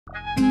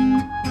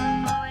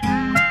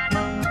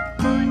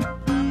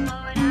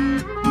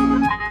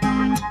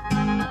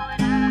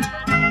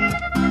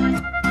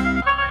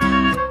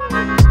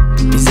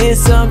Here's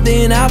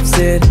something I've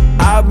said,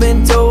 I've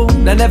been told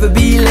I'll never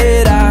be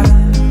late. I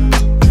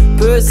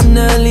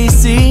personally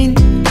seen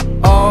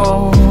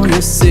all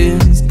your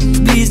sins.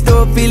 So please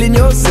stop feeling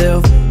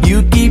yourself.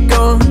 You keep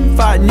going,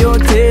 fighting your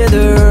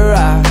tether.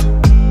 I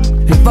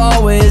have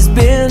always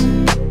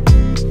been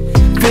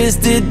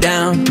fisted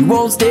down, you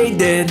won't stay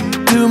dead.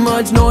 Too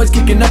much noise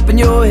kicking up in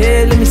your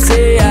head. Let me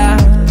say I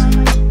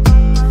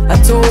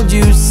told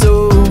you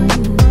so.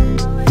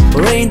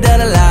 Or ain't that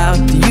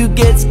allowed? Do you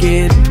get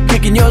scared?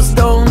 Kicking your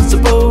stones,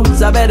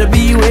 suppose I better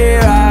be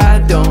where I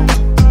don't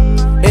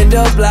end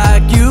up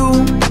like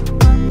you.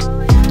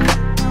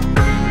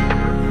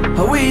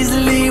 How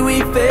easily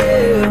we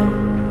fail,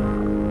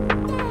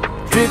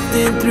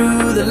 drifting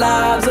through the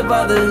lives of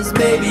others.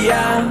 Maybe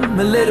I'm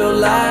a little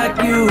like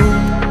you.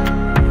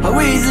 How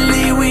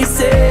easily we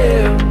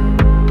sail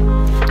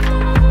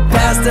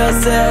past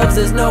ourselves,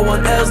 there's no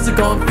one else to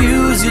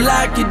confuse you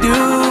like you do.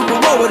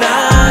 But what would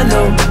I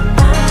know?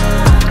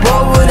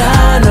 What would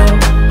I know?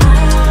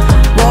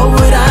 What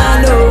would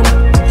I know?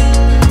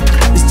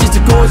 It's just a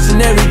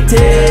cautionary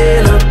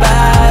tale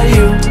about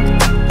you.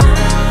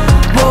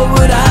 What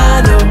would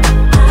I know?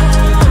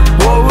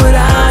 What would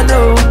I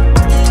know?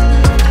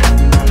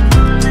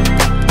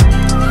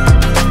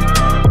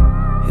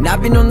 And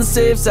I've been on the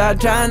safe side,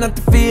 trying not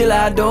to feel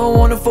I don't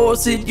wanna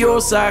force it.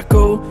 Your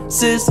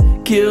psychosis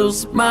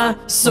kills my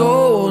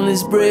soul,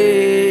 is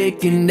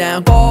breaking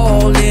down,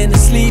 falling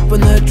asleep on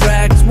the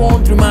tracks,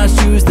 worn through my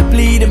shoes, the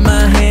bleed in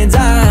my hands.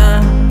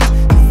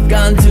 I've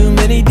gone too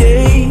many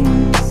days,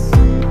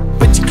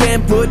 but you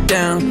can't put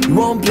down, you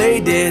won't play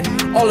dead.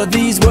 All of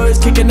these words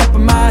kicking up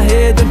in my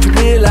head. Don't you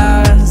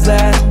realize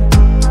that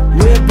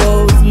we're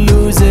both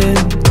losing?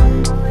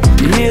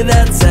 You hear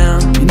that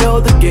sound, you know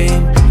the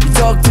game. You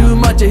talk too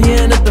much, I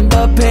hear nothing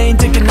but pain.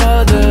 Take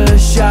another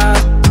shot,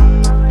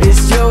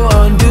 it's your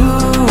undoing.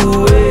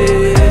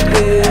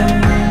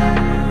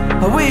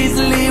 How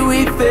easily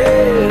we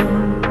fail,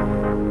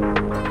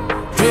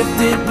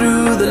 drifted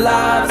through the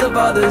lives of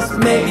others.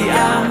 Maybe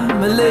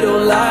I'm a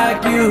little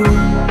like you.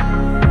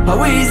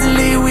 How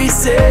easily we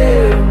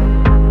sail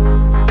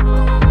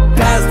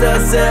past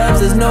ourselves,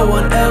 there's no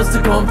one else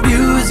to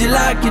confuse you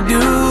like you do.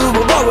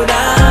 But what would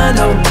I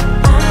know?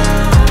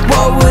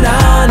 What would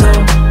I know?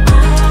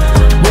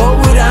 What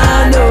would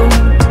I know?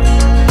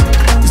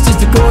 It's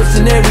just a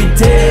cautionary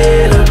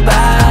tale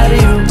about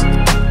you.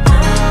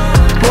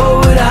 What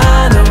would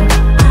I know?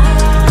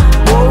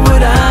 What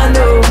would I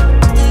know?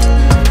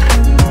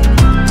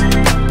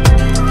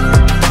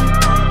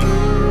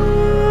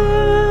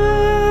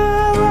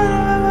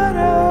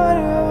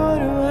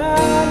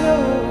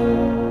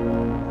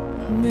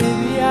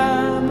 Maybe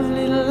I'm a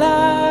little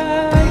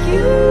like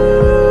you.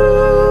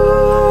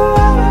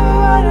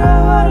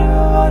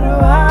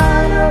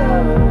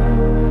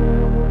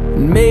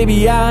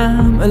 Maybe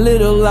I'm a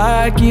little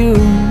like you.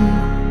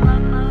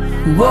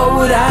 What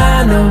would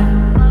I know?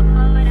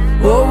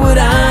 What would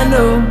I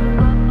know?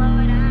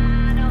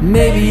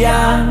 Maybe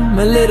I'm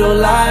a little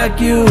like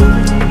you.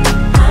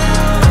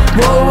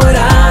 What would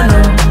I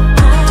know?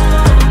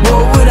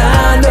 What would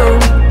I know?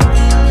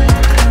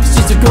 It's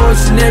just a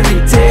cautionary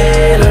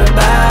tale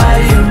about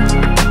you.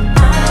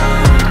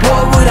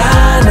 What would I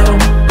know?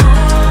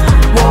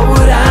 What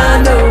would I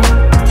know?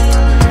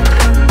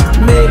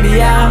 Maybe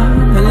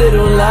I'm a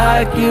little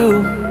like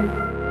you.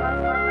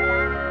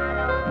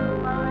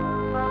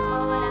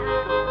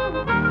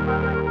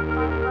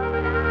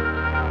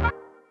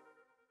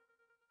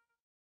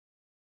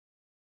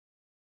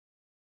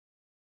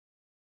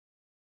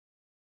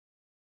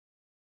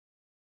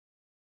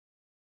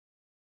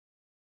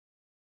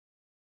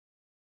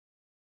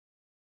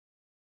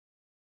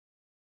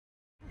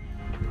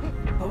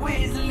 How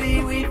easily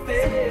we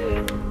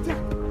fail,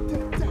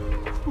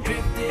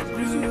 drifted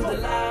through the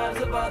lives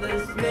of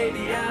others.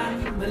 Maybe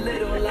I'm a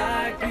little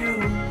like you.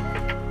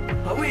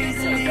 How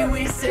easily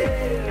we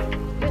sail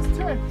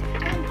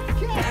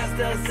past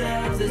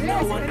ourselves, there's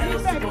no one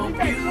else to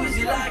confuse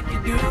you like you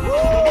do.